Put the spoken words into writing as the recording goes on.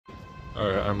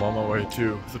Alright, I'm on my way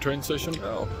to the train station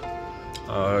now.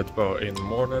 It's about 8 in the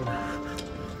morning.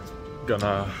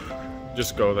 Gonna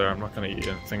just go there. I'm not gonna eat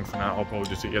anything for now. I'll probably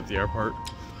just eat at the airport.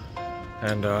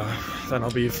 And then I'll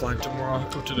be flying to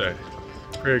Morocco today.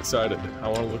 Pretty excited. I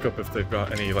want to look up if they've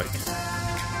got any like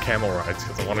camel rides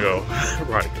because I want to go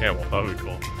ride a camel. That would be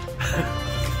cool.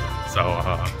 So,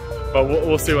 but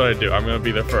we'll see what I do. I'm gonna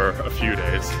be there for a few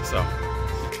days. So.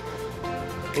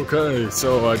 Okay,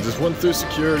 so I just went through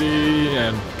security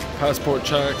and passport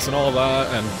checks and all that,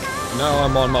 and now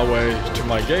I'm on my way to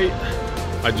my gate.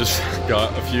 I just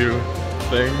got a few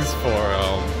things for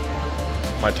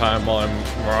my time on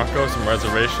Morocco, some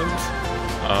reservations.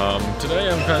 Today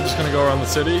I'm kind of just gonna go around the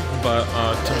city, but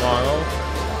tomorrow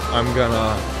I'm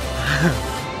gonna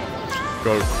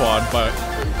go quad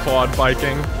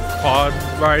riding,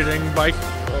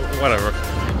 whatever,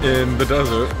 in the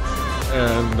desert.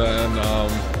 And then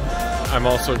I'm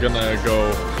also gonna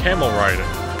go camel riding.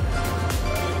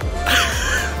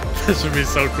 This should be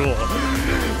so cool.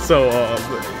 So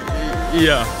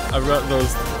yeah, I've got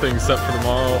those things set for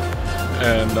tomorrow.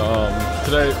 And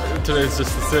today's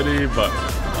just the city, but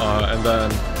and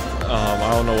then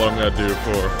I don't know what I'm gonna do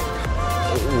for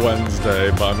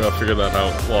Wednesday, but I'm gonna figure that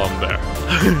out while I'm there.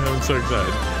 I'm so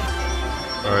excited.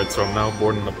 All right, so I'm now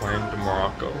boarding the plane to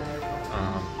Morocco.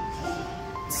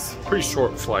 Pretty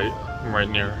short flight. I'm right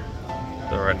near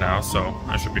there right now, so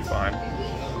I should be fine.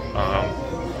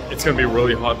 It's gonna be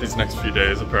really hot these next few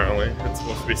days apparently. It's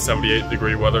supposed to be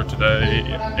 78-degree weather today,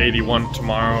 81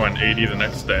 tomorrow, and 80 the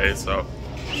next day, so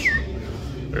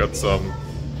I got some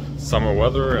summer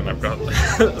weather and I've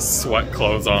got sweat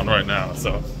clothes on right now,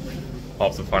 so I'll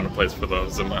have to find a place for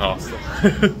those in my hostel.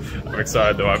 I'm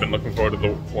excited though. I've been looking forward to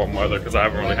the warm weather because I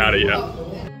haven't really had it yet.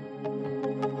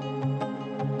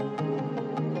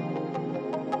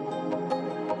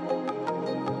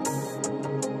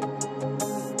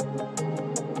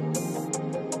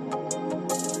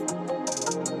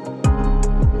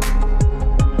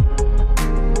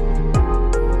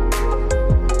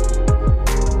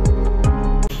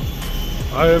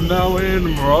 I am now in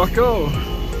Morocco.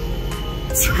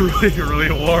 It's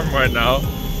really warm right now,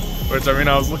 which I mean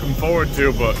I was looking forward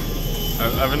to, but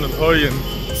I'm in the hoodie and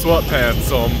sweatpants,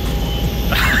 so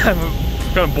I'm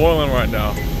kind of boiling right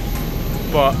now.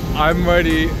 But I'm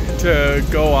ready to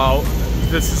go out.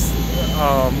 This is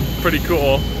pretty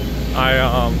cool.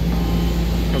 I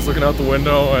was looking out the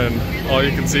window and all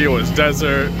you can see was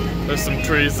desert. There's some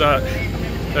trees that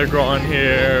they're growing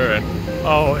here, and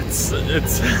oh, it's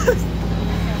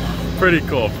pretty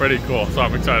cool. So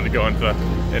I'm excited to go into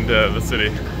the city.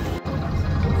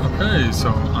 Okay, so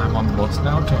I'm on the bus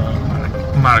now to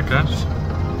Marrakesh.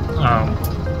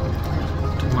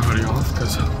 Took my hoodie off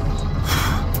because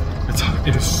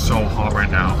it is so hot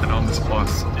right now, and on this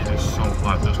bus it is so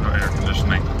hot. There's no air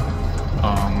conditioning.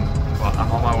 But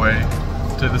I'm on my way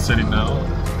to the city now.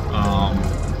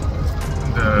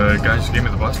 The guys who gave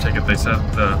me the bus ticket, they said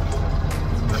the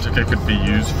ticket could be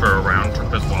used for a round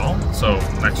trip as well, so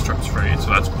next trip's free, so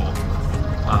that's cool.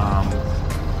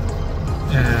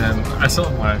 And I still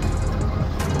have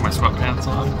my sweatpants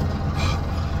on,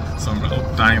 so I'm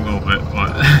dying a little bit,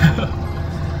 but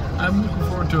I'm looking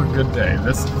forward to a good day.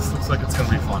 This looks like it's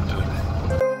gonna be fun today.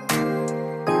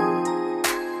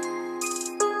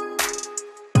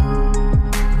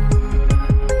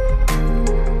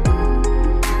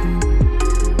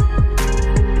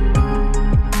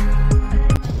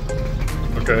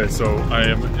 Okay, so I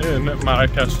am in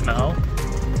Marrakesh now.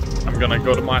 I'm gonna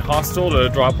go to my hostel to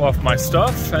drop off my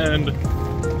stuff, and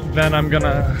then I'm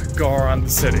gonna go around the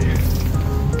city.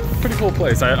 Pretty cool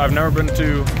place. I've never been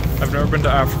to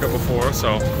Africa before,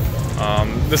 so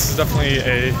this is definitely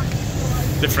a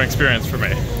different experience for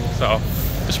me. So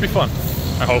this should be fun,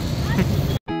 I hope.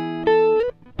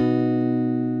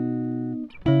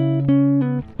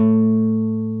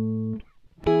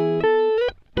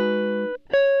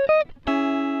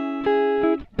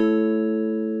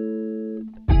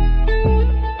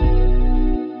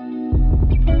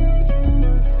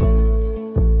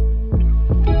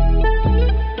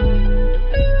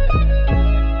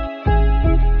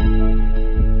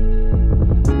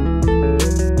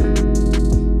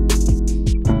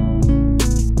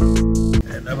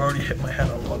 Hit my head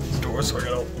on one of these doors, so I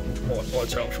gotta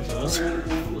watch out for those.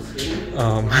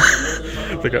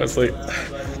 The guy's like,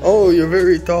 "Oh, you're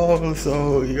very tall,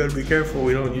 so you gotta be careful.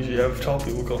 We don't usually have tall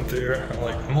people come through here." I'm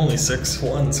like, "I'm only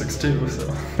 6'1", 6'2",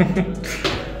 so."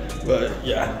 But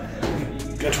yeah,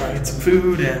 gotta try and get some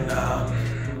food and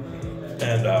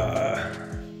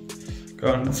go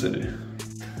out in the city.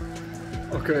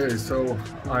 Okay, so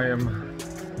I am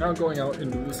now going out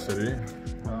into the city.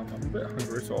 I'm bit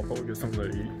hungry, so I'll probably get something to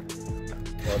eat.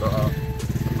 But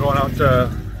I'm going out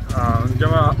to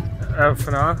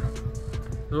MARRAKEش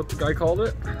is what the guy called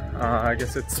it. I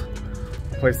guess it's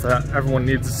a place that everyone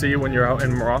needs to see when you're out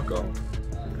in Morocco,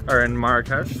 or in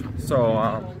Marrakesh.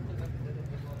 So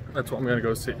that's what I'm gonna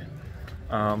go see.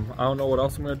 I don't know what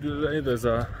else I'm gonna do today. There's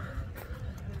a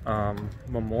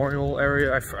memorial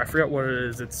area. I forget what it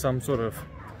is. It's some sort of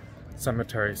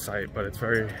cemetery site, but it's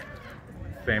very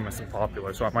famous and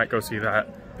popular, so I might go see that.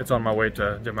 It's on my way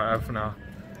to ATVing.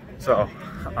 So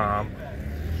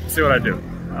see what I do.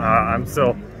 I'm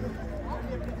still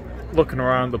looking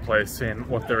around the place, seeing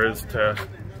what there is to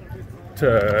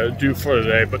do for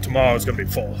today, but tomorrow is gonna be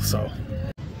full. So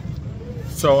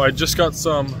I just got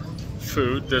some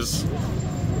food. There's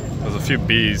a few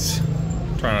bees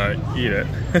trying to eat it.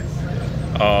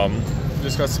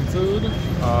 Just got some food.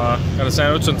 Got a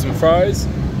sandwich and some fries,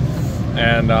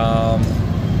 and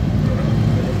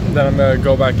then I'm gonna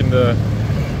go back into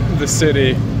the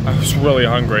city. I was really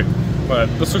hungry, but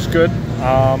this looks good.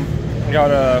 I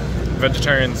got a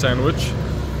vegetarian sandwich,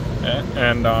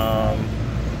 and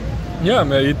yeah, I'm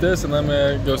gonna eat this, and then I'm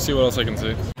gonna go see what else I can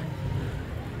see.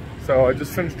 So I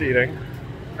just finished eating.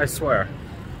 I swear,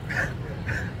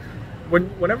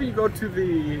 whenever you go to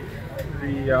the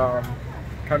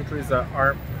countries that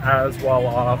aren't as well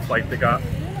off, like they got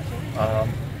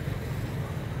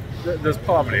there's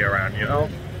poverty around, you know,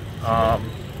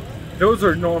 those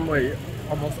are normally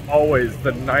almost always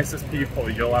the nicest people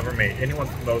you'll ever meet. Anyone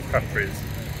from those countries.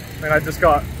 I mean, I just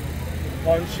got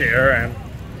lunch here, and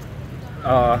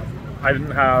I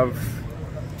didn't have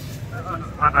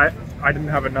I didn't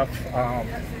have enough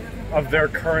of their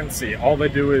currency. All they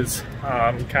do is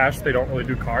cash. They don't really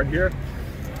do card here,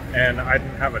 and I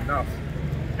didn't have enough.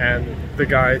 And the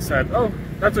guy said, "Oh,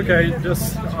 that's okay.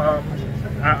 Just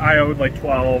I owed like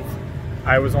 12.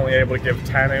 I was only able to give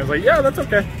 10." And he was like, "Yeah, that's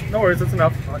okay. No worries. That's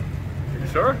enough." I'm like, "You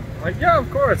sure?" I'm like, "Yeah, of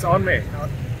course. On me."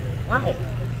 Wow,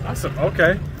 awesome.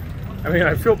 Okay. I mean,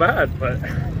 I feel bad, but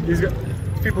these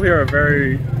people here are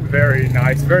very, very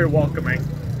nice, very welcoming.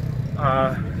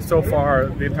 So far,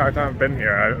 the entire time I've been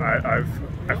here,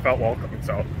 I felt welcome.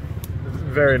 So it's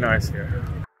very nice here.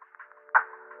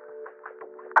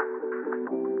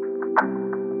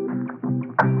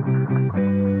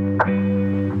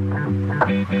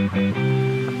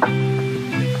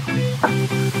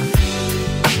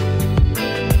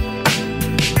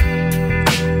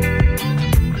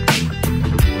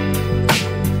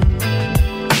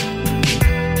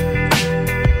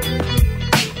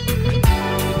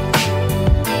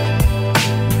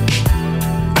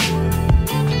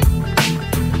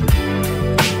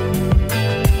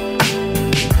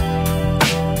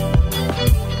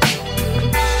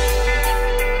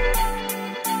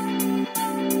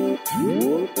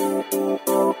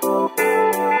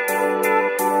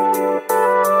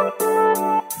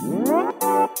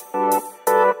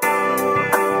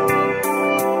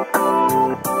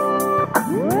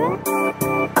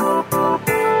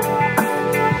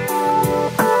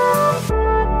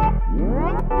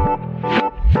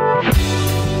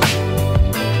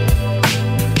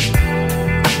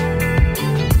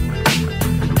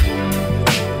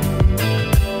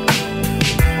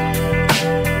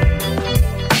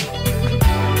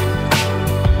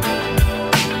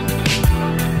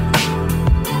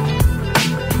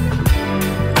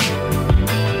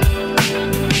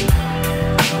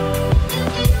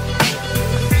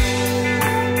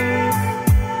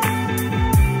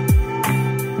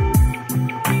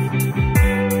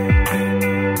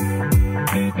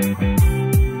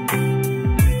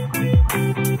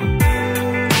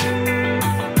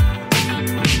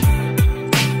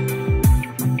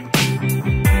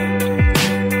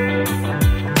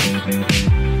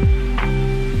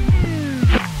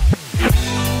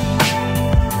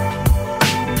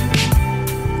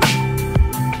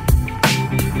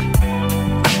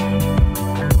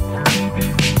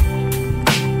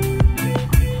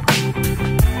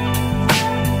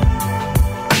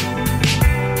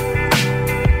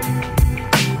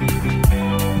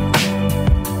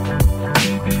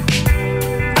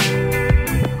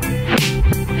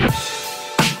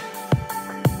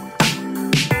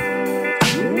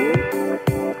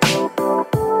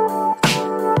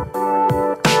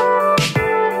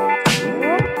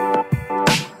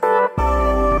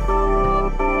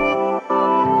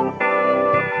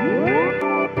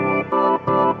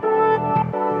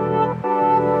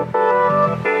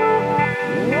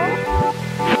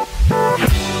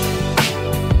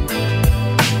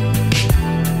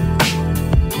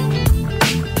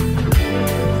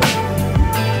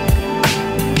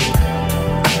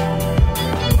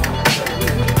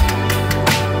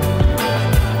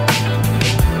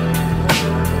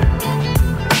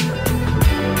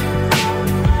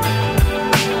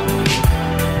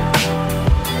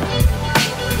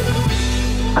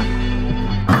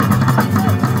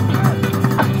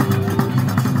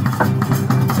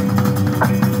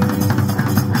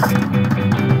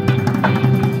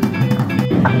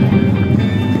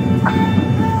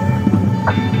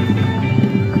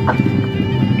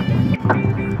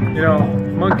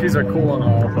 are cool and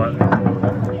all, but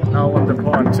not one to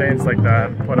put on chains like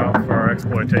that and put out for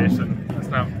exploitation.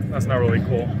 That's not really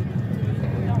cool.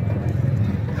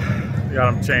 You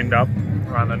got them chained up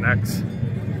around the necks.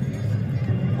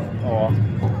 Oh,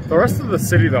 the rest of the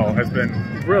city though has been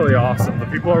really awesome. The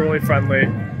people are really friendly.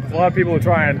 There's a lot of people who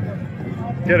try and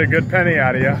get a good penny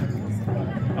out of you,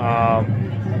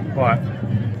 but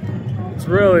it's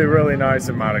really, really nice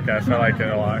in Marrakesh. I like it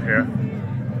a lot here.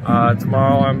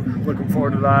 Tomorrow I'm looking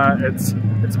forward to that. It's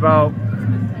about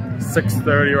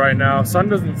 6:30 right now. Sun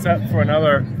doesn't set for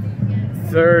another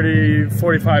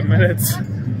 30-45 minutes,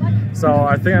 so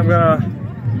I think I'm gonna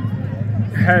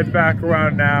head back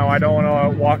around now. I don't want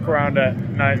to walk around at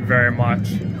night very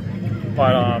much,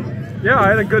 but yeah, I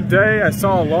had a good day. I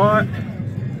saw a lot,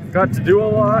 got to do a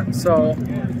lot, so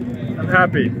I'm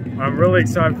happy. I'm really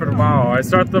excited for tomorrow. I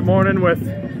start the morning with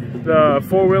the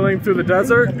four-wheeling through the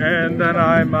desert, and then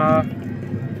I'm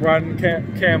riding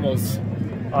camels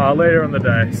later in the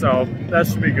day, so that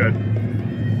should be good.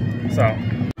 So,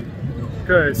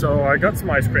 okay, so I got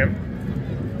some ice cream.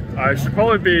 I should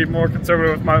probably be more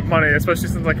conservative with my money, especially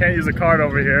since I can't use a card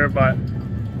over here, but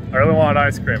I really want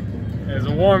ice cream. It's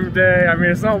a warm day. I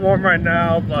mean, it's not warm right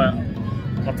now, but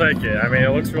I'll take it. I mean, it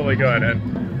looks really good, and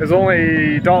it's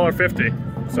only $1.50,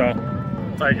 so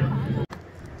I'll take it.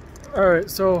 Alright,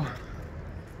 so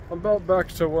I'm about back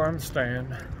to where I'm staying.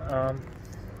 I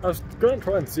was gonna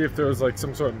try and see if there was like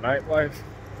some sort of nightlife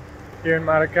here in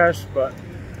Marrakesh, but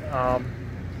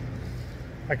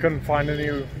I couldn't find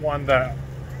anyone that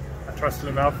I trusted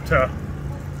enough to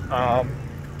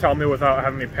tell me without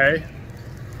having me pay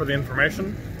for the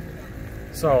information.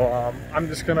 So I'm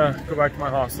just gonna go back to my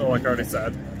hostel like I already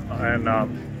said, and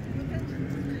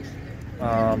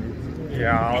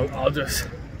yeah,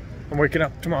 I'm waking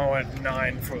up tomorrow at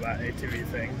 9 for that ATV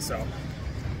thing, so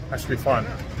that should be fun.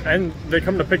 And they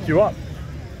come to pick you up,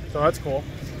 so that's cool.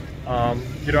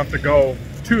 You don't have to go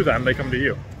to them, they come to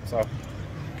you. So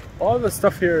all of the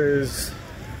stuff here is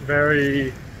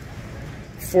very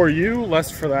for you,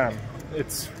 less for them.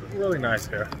 It's really nice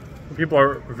here. The people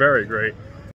are very great.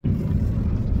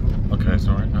 Okay,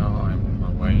 so right now I'm on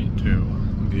my way to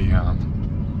the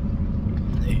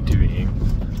ATV.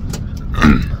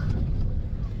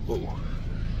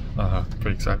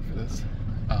 Pretty excited for this.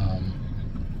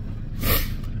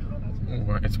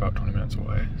 It's about 20 minutes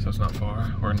away, so it's not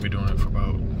far. We're gonna be doing it for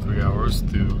about 3 hours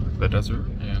through the desert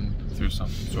and through some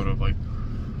sort of like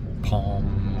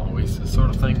palm oasis sort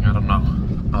of thing. I don't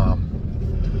know,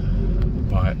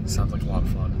 but it sounds like a lot of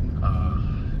fun.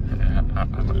 And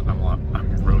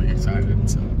I'm really excited.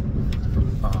 So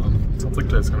sounds like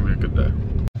today's gonna be a good day.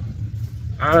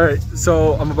 All right,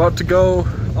 so I'm about to go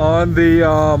on the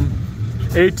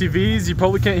ATVs. You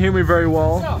probably can't hear me very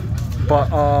well, but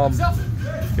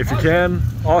if you can,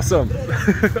 awesome.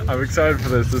 I'm excited for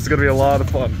this. This is gonna be a lot of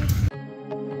fun.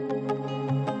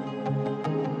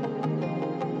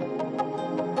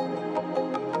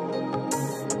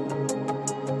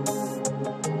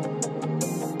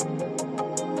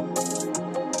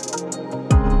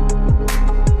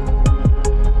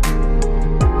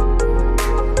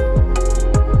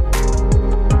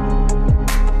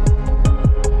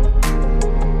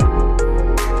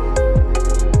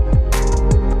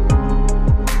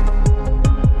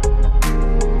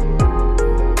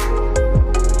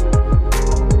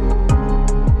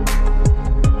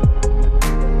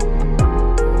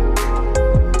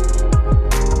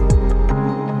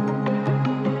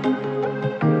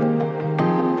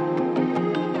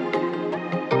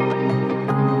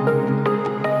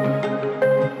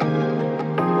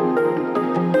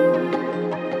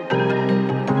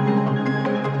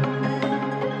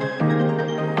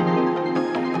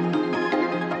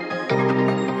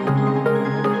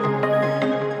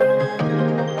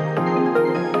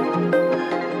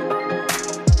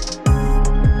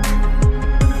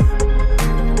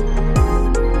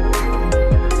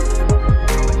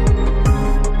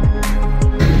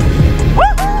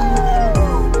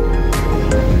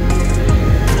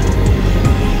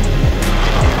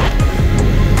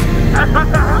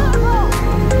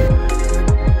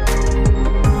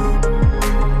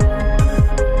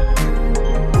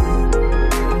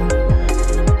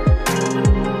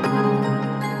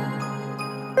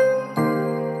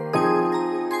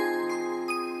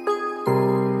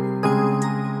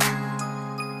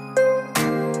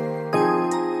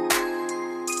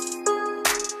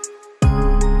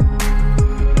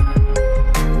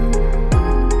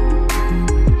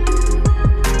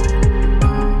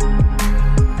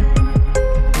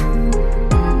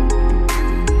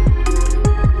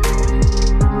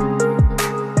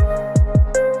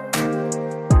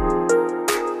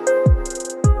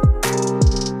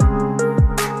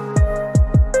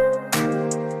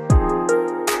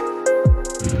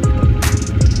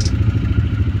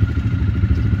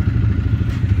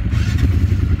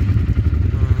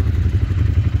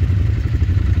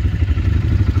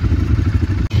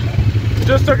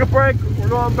 just took a break. We're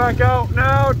going back out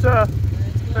now to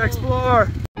explore.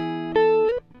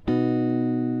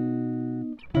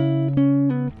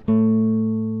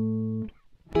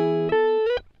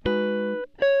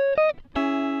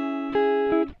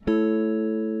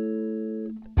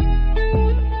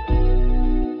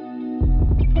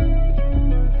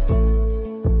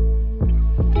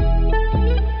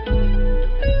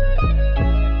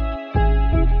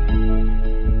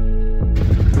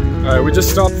 Alright, we just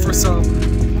stopped for some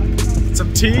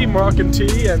tea, Moroccan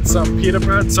tea, and some pita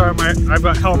bread. Sorry, I've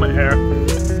got helmet hair.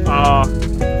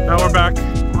 Now we're back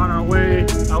on our way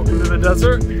out into the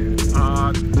desert to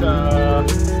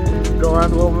go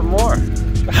around a little bit more.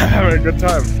 Having a good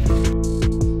time.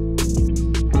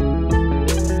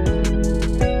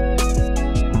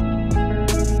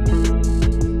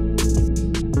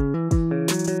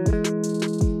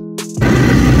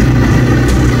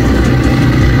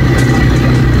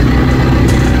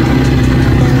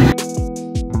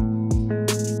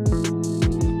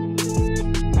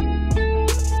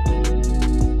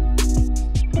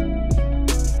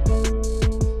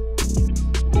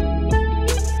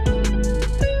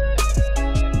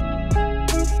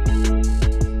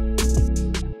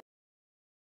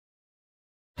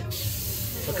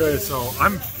 Okay, so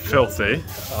I'm filthy.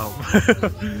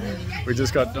 We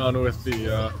just got done with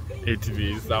the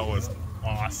ATVs. That was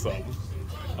awesome.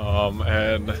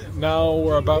 And now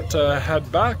we're about to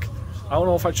head back. I don't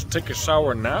know if I should take a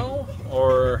shower now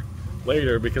or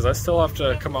later because I still have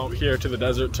to come out here to the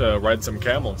desert to ride some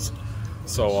camels.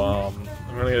 So I'm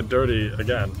gonna get dirty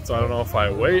again. So I don't know if I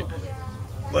wait.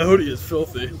 My hoodie is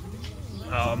filthy.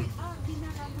 I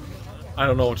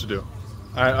don't know what to do.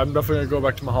 I'm definitely gonna go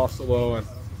back to my hostel though, and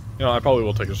you know, I probably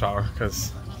will take a shower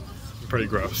because I'm pretty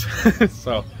gross.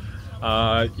 So,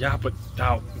 yeah, but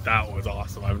that was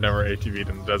awesome. I've never ATV'd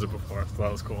in the desert before, so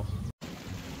that was cool.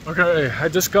 Okay, I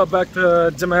just got back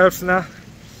to my house now,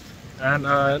 and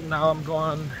now I'm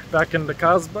going back into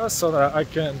Casbah so that I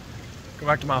can go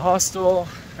back to my hostel.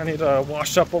 I need to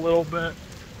wash up a little bit.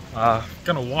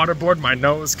 Gonna waterboard my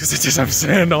nose because it just has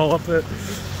sand all up it,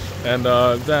 and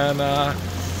then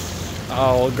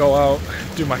I'll go out,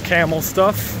 do my camel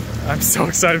stuff. I'm so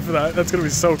excited for that. That's gonna be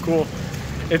so cool.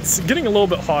 It's getting a little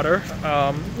bit hotter.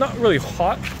 Not really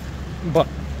hot, but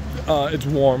it's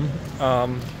warm.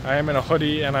 I am in a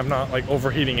hoodie and I'm not like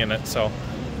overheating in it, so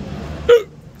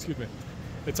excuse me.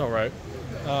 It's all right.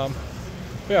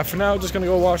 Yeah, for now, just gonna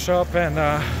go wash up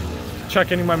and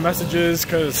check any of my messages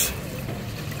because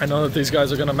I know that these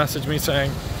guys are gonna message me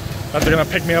saying that they're gonna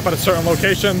pick me up at a certain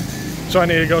location. So I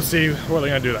need to go see where they're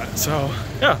gonna do that. So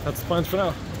yeah, that's the plans for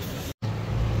now.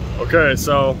 Okay,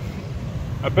 so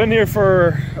I've been here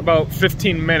for about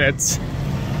 15 minutes.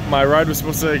 My ride was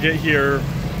supposed to get here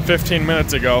 15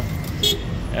 minutes ago.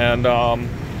 And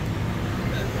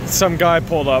some guy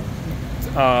pulled up,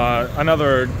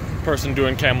 another person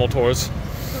doing camel tours.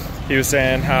 He was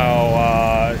saying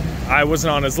how I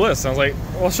wasn't on his list. I was like,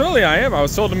 well, surely I am. I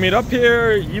was told to meet up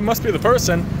here. You must be the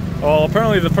person. Well,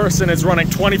 apparently the person is running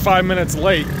 25 minutes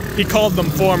late. He called them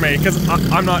for me because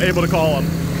I'm not able to call them.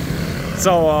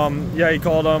 So, yeah, he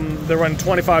called them. They're running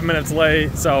 25 minutes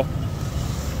late. So,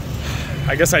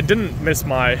 I guess I didn't miss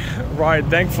my ride,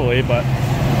 thankfully. But,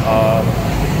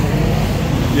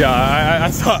 yeah,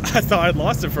 I thought I'd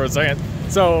lost it for a second.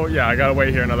 So, yeah, I gotta wait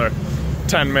here another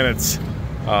 10 minutes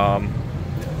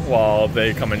while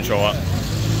they come and show up.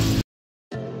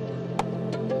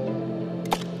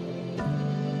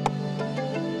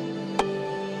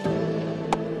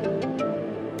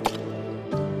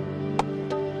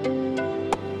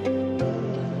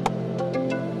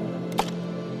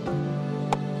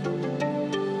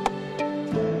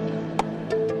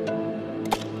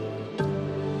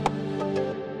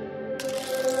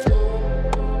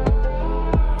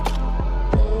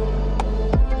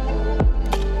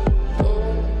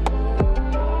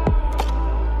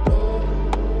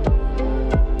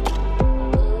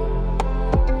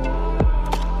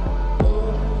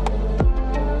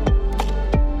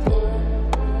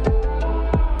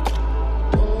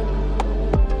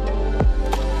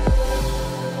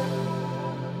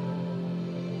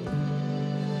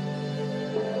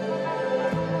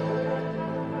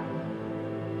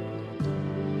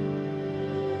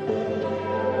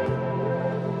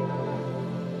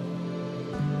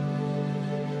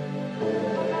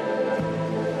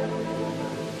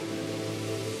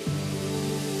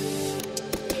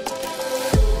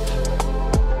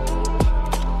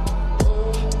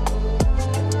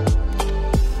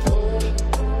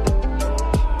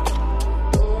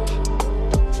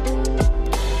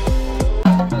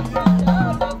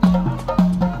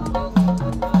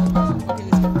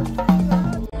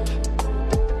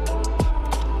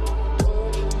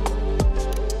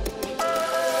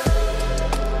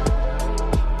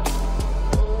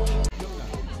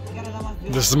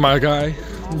 This is my guy,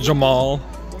 Jamal.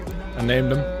 I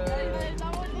named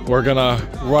him. We're gonna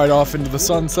ride off into the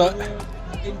sunset.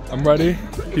 I'm ready.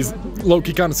 He's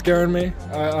low-key kind of scaring me.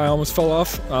 I almost fell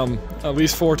off at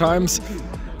least 4 times,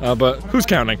 but who's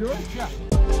counting?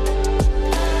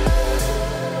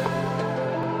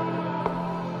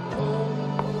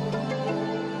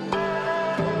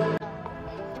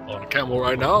 On a camel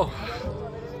right now.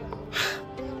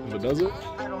 In the desert.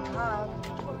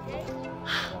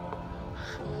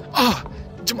 Ah!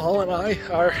 Jamal and I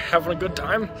are having a good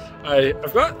time.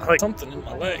 I've got like something in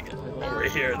my leg over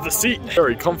here. The seat,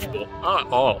 very comfortable at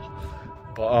all.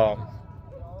 But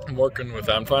I'm working with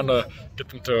them. I'm trying to get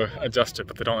them to adjust it,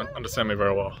 but they don't understand me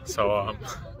very well. So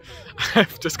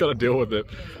I've just got to deal with it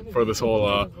for this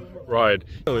whole ride.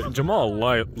 Jamal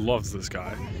loves this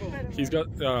guy. He's got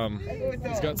some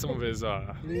of his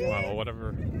well,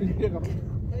 whatever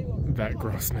that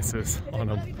grossness is on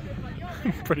him.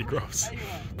 Pretty gross,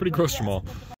 Jamal.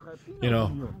 You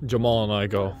know, Jamal and I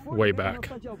go way back.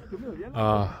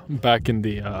 Back in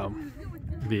the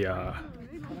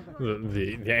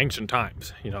ancient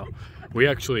times. You know, we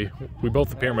built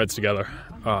the pyramids together.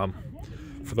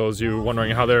 For those of you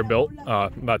wondering how they're built,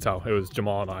 that's how it was.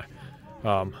 Jamal and I.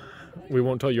 We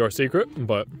won't tell you our secret,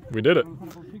 but we did it,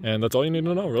 and that's all you need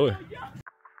to know, really.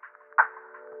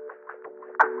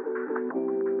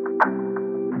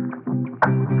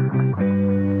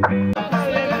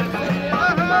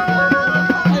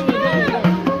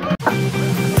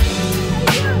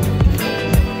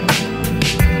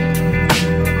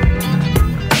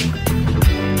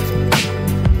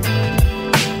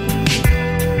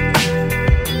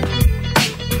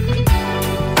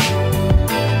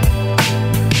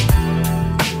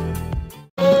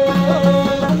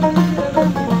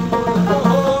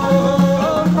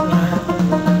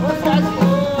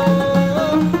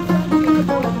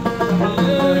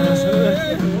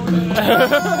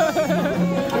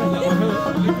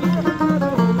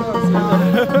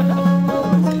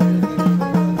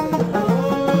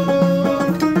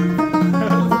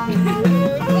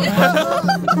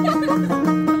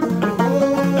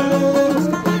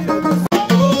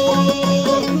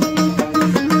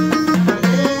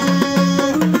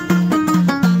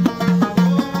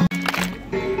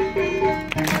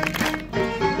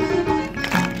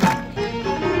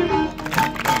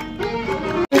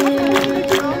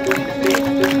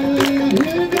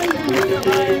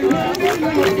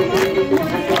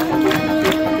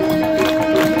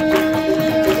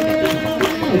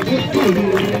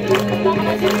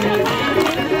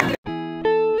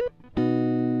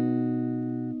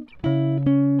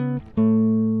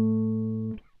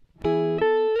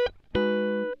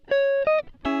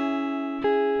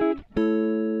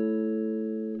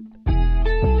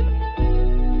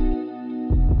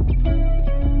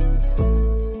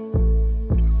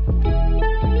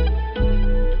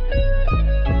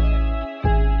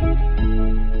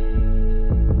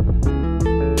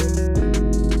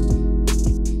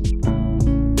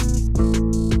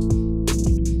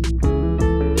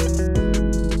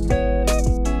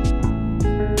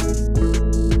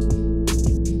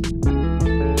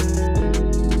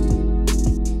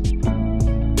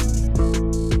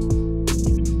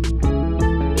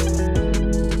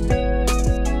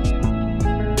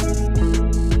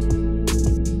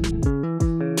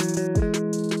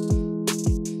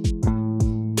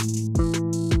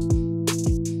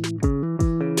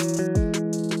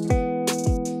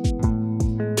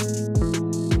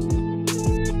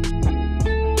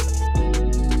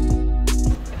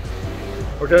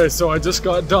 Okay, so I just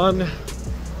got done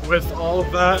with all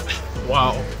of that.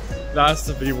 Wow, that has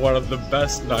to be one of the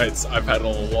best nights I've had in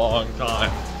a long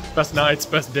time. Best nights,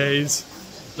 best days.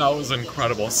 That was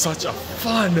incredible. Such a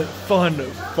fun day.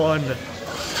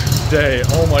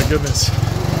 Oh my goodness.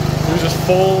 It was just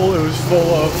full. It was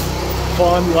full of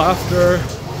fun, laughter.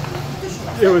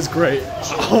 It was great.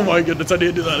 Oh my goodness, I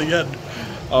need to do that again.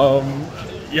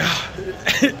 Yeah,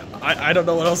 I don't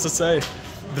know what else to say.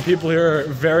 The people here are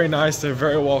very nice, they're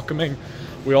very welcoming.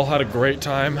 We all had a great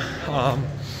time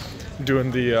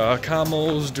doing the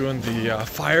camels, doing the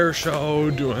fire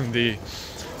show, doing the,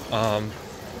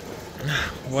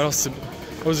 what else?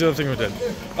 What was the other thing we did?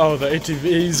 Oh, the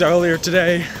ATVs earlier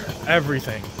today,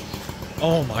 everything.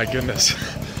 Oh my goodness.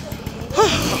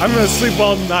 I'm gonna sleep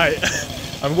all night.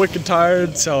 I'm wicked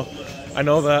tired, so I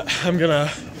know that I'm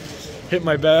gonna hit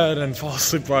my bed and fall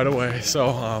asleep right away.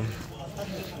 So,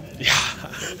 yeah.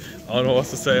 I don't know what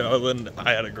to say other than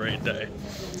I had a great day,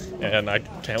 and I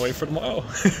can't wait for tomorrow.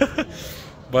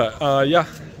 But yeah,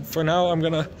 for now I'm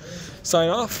gonna sign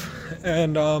off,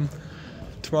 and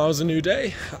tomorrow's a new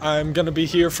day. I'm gonna be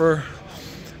here for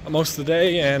most of the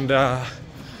day, and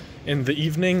in the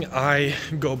evening, I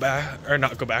go back, or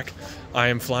not go back, I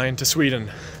am flying to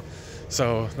Sweden.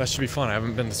 So that should be fun. I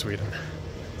haven't been to Sweden.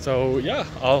 So yeah,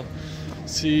 I'll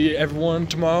see everyone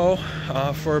tomorrow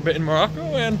for a bit in Morocco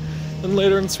and then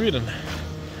later in Sweden.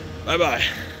 Bye-bye.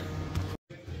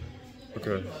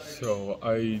 Okay, so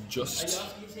I just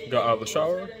got out of the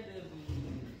shower.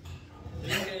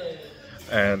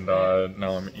 And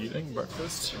now I'm eating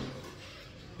breakfast.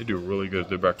 They do really good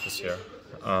their breakfast here.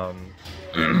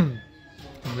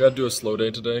 We gotta do a slow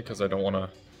day today because I don't want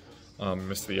to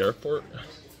miss the airport.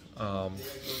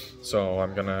 So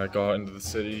I'm gonna go out into the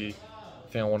city.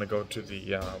 I think I want to go to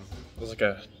the there's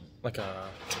like a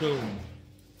tomb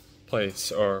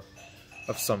place or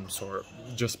of some sort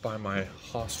just by my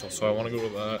hostel. So I want to go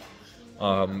to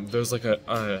that. There's like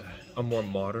a more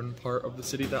modern part of the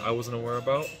city that I wasn't aware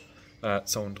about that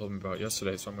someone told me about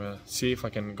yesterday. So I'm gonna see if I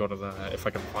can go to that, if I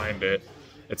can find it.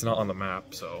 It's not on the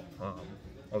map, so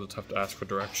I'll just have to ask for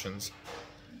directions.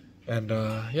 And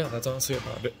yeah, that's honestly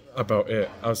about it.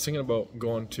 I was thinking about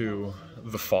going to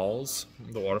the falls,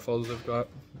 the waterfalls they've got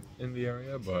in the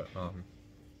area, but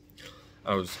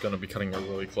I was gonna be cutting it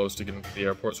really close to getting to the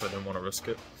airport, so I didn't want to risk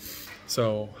it.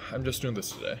 So I'm just doing this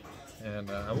today,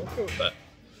 and I'm okay with that.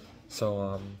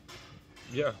 So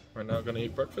yeah, right now I'm gonna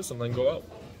eat breakfast and then go out.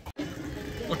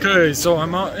 Okay, so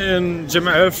I'm out in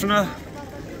CAMELS,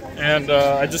 and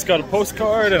I just got a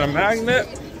postcard and a magnet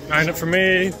for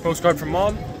me, postcard from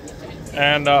Mom.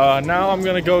 And now I'm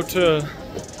gonna go to,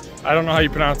 I don't know how you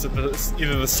pronounce it,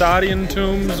 either the Sadian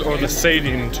tombs or the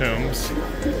Sadian tombs.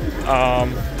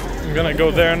 I'm gonna go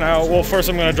there now. Well, first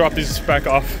I'm gonna drop these back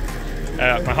off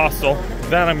at my hostel.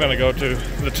 Then I'm gonna go to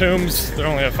the tombs. They're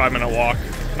only a 5-minute walk,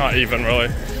 not even really.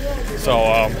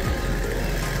 So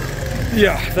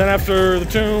yeah, then after the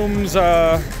tombs,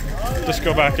 just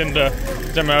go back into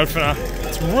CAMELS.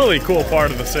 It's a really cool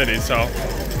part of the city, so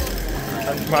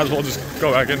I might as well just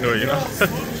go back into it, you know?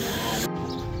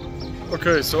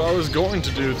 Okay, so I was going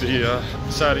to do the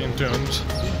Sadian tombs,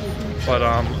 but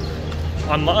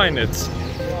online it's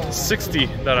 60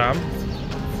 dirham,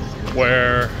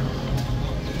 where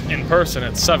in person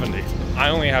it's 70. I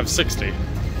only have 60,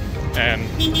 and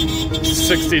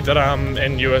 60 dirham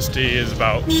in USD is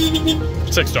about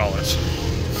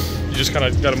 $6. You just kind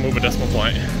of got to move a decimal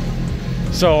point.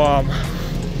 So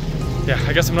yeah,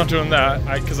 I guess I'm not doing that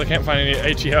because I can't find any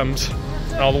ATMs,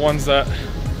 and all the ones that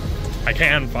I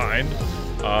can find,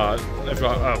 they've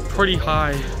got a pretty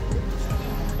high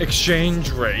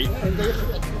exchange rate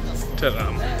to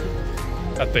them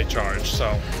that they charge,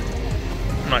 so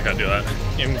I'm not gonna do that,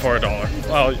 even for $1.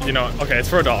 Well, you know, okay, it's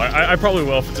for $1. I probably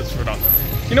will if it's just for $1.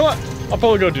 You know what? I'll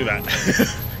probably go do that.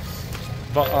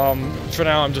 But for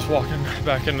now, I'm just walking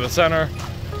back into the center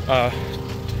to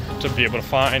be able to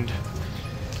find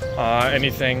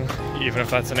anything, even if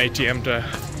that's an ATM, to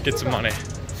get some money.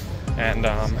 And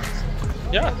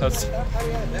yeah, that's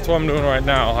what I'm doing right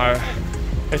now.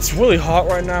 It's really hot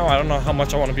right now. I don't know how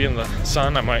much I want to be in the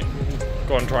sun. I might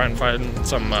go and try and find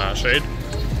some shade.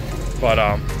 But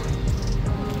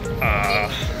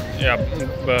yeah,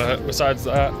 but besides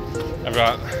that, I've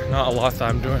got not a lot that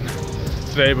I'm doing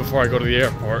today before I go to the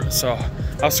airport. So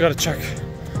I also got to check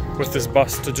with this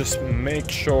bus to just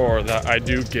make sure that I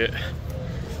do get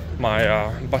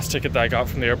my bus ticket that I got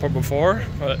from the airport before.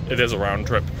 It is a round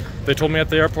trip. They told me at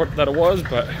the airport that it was,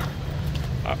 but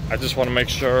I just want to make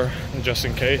sure, just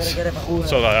in case,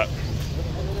 so that,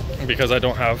 because I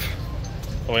don't have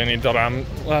really any dirham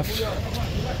left,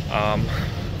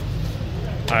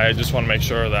 I just want to make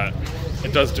sure that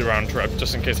it does do round trip,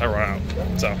 just in case I run out.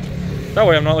 So that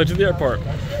way I'm not late to the airport.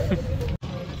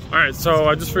 Alright, so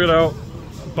I just figured out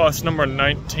bus number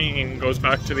 19 goes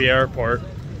back to the airport.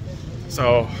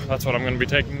 So that's what I'm going to be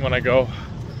taking when I go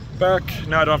back.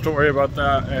 Now I don't have to worry about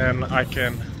that, and I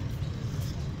can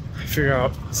figure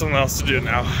out something else to do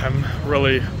now. I'm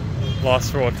really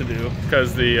lost for what to do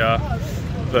because the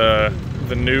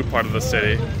new part of the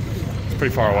city is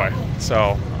pretty far away.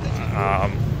 So I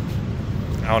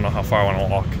don't know how far I want to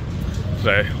walk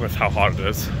today with how hot it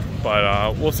is, but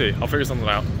we'll see. I'll figure something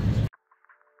out.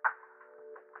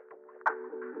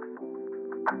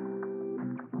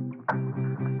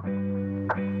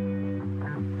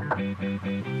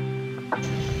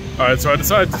 Alright, so I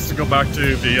decided just to go back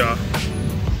to the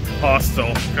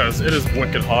hostel because it is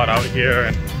wicked hot out here,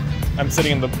 and I'm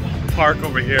sitting in the park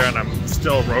over here and I'm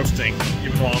still roasting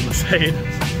even while I'm in the shade.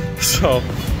 So, I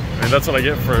mean, that's what I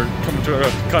get for coming to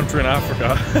a country in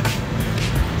Africa.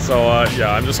 So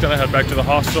yeah, I'm just gonna head back to the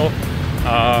hostel,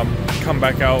 come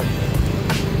back out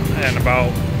in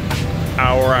about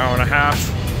hour and a half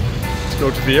to go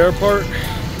to the airport,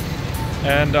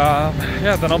 And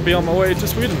yeah, then I'll be on my way to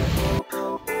Sweden.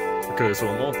 Okay, so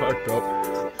I'm all packed up.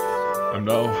 I'm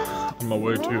now on my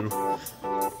way to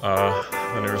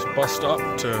the nearest bus stop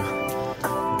to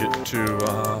get to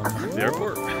the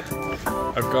airport.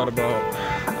 I've got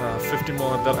about 50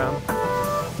 more dirham,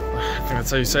 I think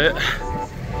that's how you say it,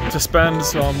 to spend,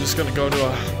 so I'm just gonna go to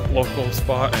a local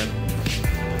spot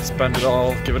and spend it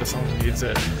all, give it to someone who needs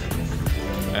it,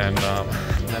 and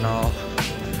then I'll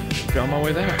be on my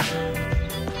way there.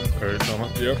 Alright, so I'm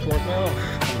at the airport now.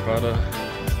 I'm about to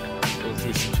go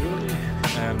through security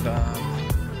and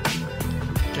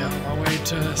get on my way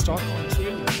to Stockholm,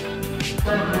 Sweden.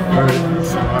 Alright,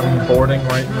 so I'm boarding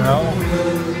right now.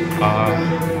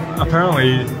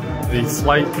 Apparently the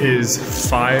flight is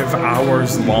 5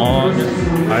 hours long.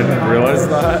 I didn't realize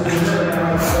that.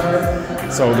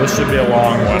 So this should be a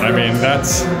long one. I mean,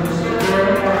 that's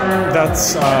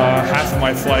half of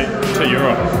my flight to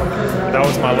Europe. That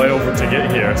was my layover to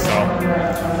get here, so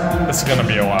this is gonna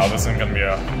be a while. This isn't gonna be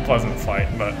a pleasant flight,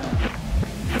 but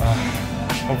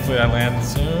hopefully I land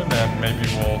soon and maybe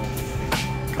we'll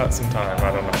cut some time.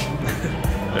 I don't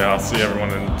know. Yeah, I'll see everyone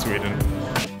in Sweden.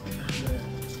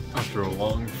 After a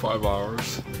long 5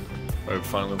 hours, I've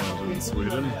finally landed in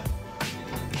Sweden.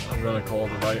 I'm gonna call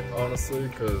it a night, honestly,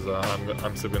 because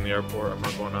I'm sitting in the airport. I'm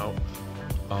not going out.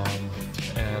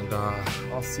 And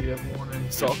I'll see everyone in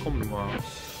Stockholm tomorrow.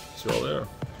 See you all there.